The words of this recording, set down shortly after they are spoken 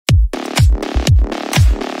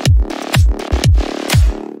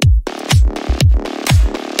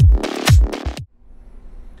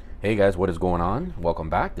Hey guys, what is going on?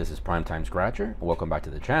 Welcome back. This is Primetime Scratcher. Welcome back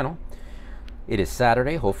to the channel. It is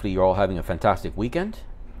Saturday. Hopefully you're all having a fantastic weekend.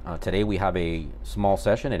 Today we have a small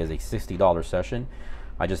session. It is a $60 session.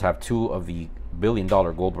 I just have two of the $1 billion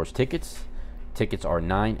Gold Rush tickets. Tickets are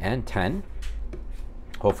 9 and 10.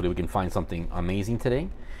 Hopefully we can find something amazing today.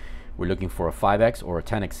 We're looking for a 5x or a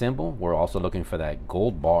 10x symbol. We're also looking for that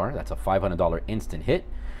gold bar. That's a $500 instant hit.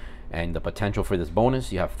 And the potential for this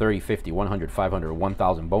bonus, you have 30, 50, 100, 500,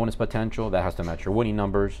 1000 bonus potential. That has to match your winning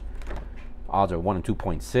numbers. Odds are 1 and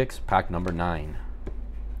 2.6, pack number 9.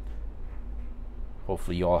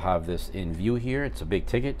 Hopefully you all have this in view here. It's a big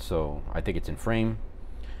ticket, so I think it's in frame.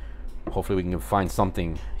 Hopefully we can find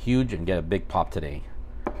something huge and get a big pop today.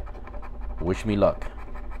 Wish me luck.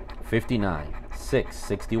 59, 6,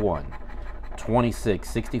 61, 26,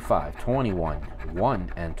 65, 21,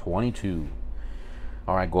 1, and 22.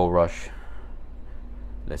 All right, Gold Rush.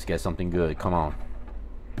 Let's get something good. Come on.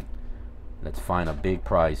 Let's find a big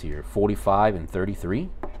prize here. 45 and 33.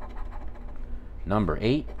 Number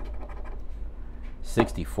 8.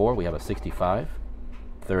 64. We have a 65.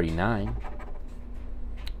 39.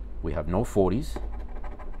 We have no 40s.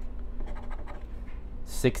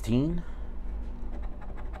 16.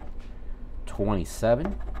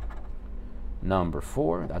 27. Number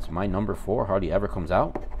 4. That's my number 4. Hardly ever comes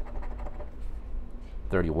out.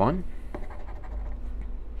 31,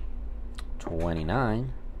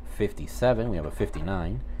 29, 57, we have a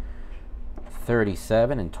 59,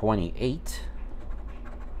 37 and 28,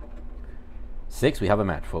 6, we have a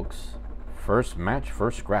match, folks. First match,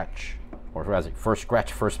 first scratch, or first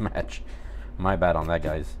scratch, first match. My bad on that,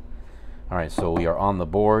 guys. All right, so we are on the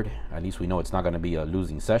board. At least we know it's not going to be a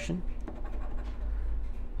losing session.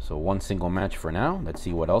 So one single match for now. Let's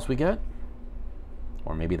see what else we get.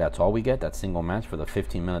 Or maybe that's all we get, that single match for the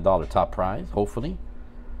 $15 million top prize, hopefully.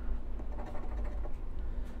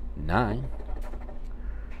 9,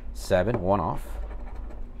 7, 1 off.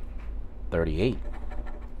 38,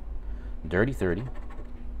 dirty 30,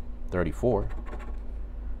 34,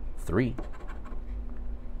 3,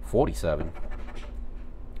 47,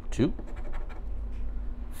 2,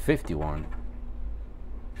 51,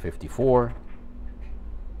 54,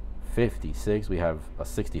 56. We have a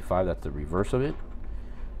 65, that's the reverse of it.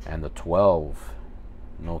 And the 12,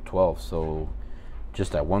 no 12, so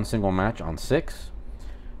just that one single match on 6.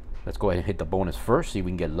 Let's go ahead and hit the bonus first, see if we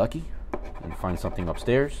can get lucky and find something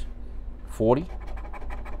upstairs. 40,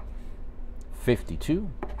 52,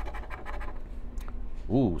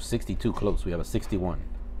 ooh, 62, close. We have a 61.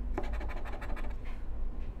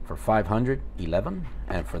 For 500, 11,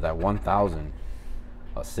 and for that 1000,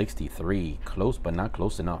 a 63. Close, but not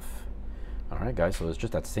close enough. All right, guys, so it's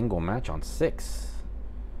just that single match on 6.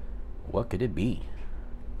 What could it be?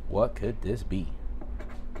 What could this be?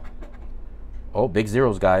 Oh, big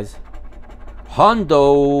zeros, guys.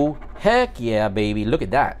 Hundo. Heck yeah, baby. Look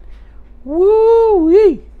at that.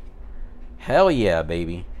 Woo-wee. Hell yeah,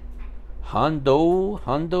 baby. Hundo,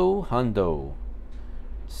 hundo, hundo.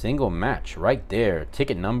 Single match right there.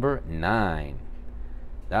 Ticket number 9.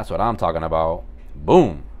 That's what I'm talking about.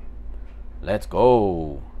 Boom. Let's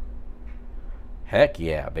go. Heck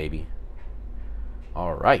yeah, baby.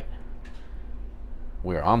 All right.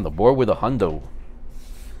 We're on the board with a hundo.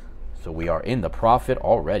 So we are in the profit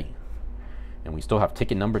already. And we still have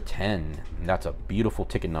ticket number 10. And that's a beautiful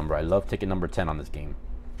ticket number. I love ticket number 10 on this game.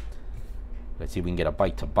 Let's see if we can get a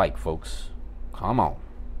bite to bite, folks. Come on.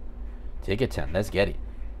 Ticket 10. Let's get it.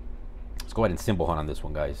 Let's go ahead and symbol hunt on this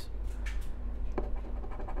one, guys.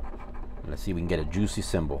 Let's see if we can get a juicy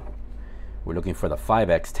symbol. We're looking for the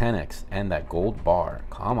 5x, 10x, and that gold bar.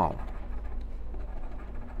 Come on.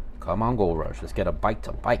 Come on, Gold Rush. Let's get a bite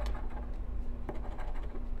to bite.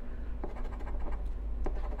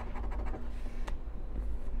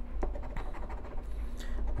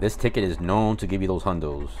 This ticket is known to give you those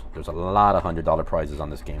hundos. There's a lot of $100 prizes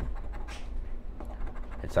on this game.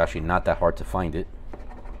 It's actually not that hard to find it.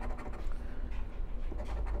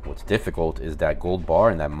 What's difficult is that gold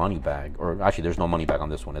bar and that money bag. Or actually, there's no money bag on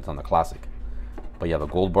this one. It's on the classic. But yeah, the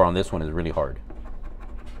gold bar on this one is really hard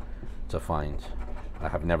to find. I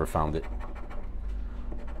have never found it.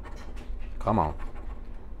 Come on.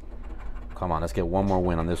 Come on, let's get one more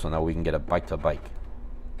win on this one. That we can get a bite to bite.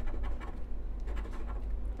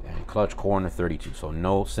 And clutch corner 32. So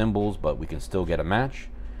no symbols, but we can still get a match.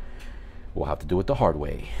 We'll have to do it the hard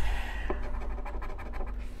way.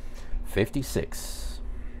 56.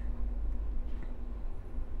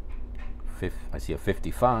 I see a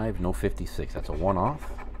 55, no 56. That's a one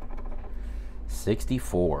off.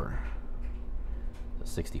 64.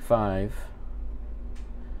 65.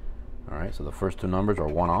 All right, so the first two numbers are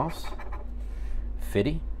one-offs.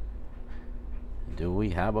 50, Do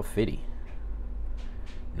we have a 50?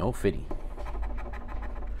 No 50.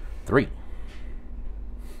 3.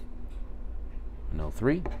 No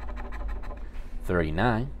 3.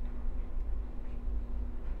 39.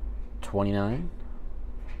 29.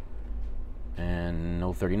 And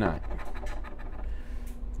no 39.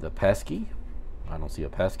 The pesky. I don't see a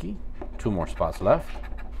pesky. 2 more spots left.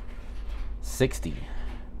 60.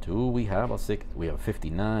 Do we have a 6? We have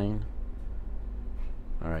 59.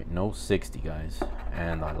 All right, no 60, guys.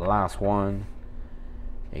 And the last one,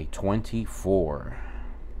 a 24.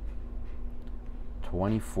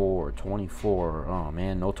 24. Oh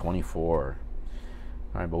man, no 24.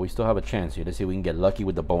 All right, but we still have a chance here. Let's see if we can get lucky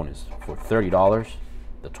with the bonus. For $30,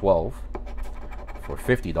 the 12. For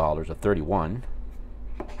 $50, a 31.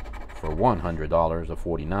 For $100, a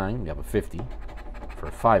 49. We have a 50. For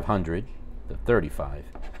 $500, the 35.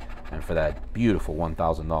 And for that beautiful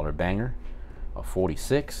 $1,000 banger, a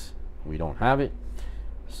 46. We don't have it.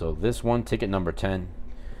 So this one, ticket number 10,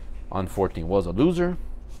 unfortunately was a loser.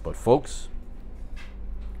 But folks,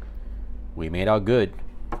 we made out good.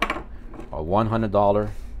 A $100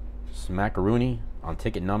 smackaroonie on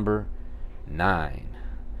ticket number 9.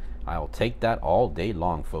 I'll take that all day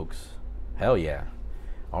long, folks. Hell yeah.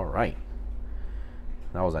 All right.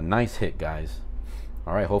 That was a nice hit, guys.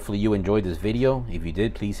 All right, hopefully you enjoyed this video. If you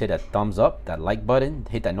did, please hit that thumbs up, that like button,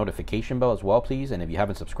 hit that notification bell as well, please. And if you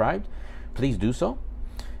haven't subscribed, please do so.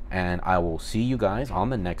 And I will see you guys on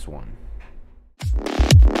the next one.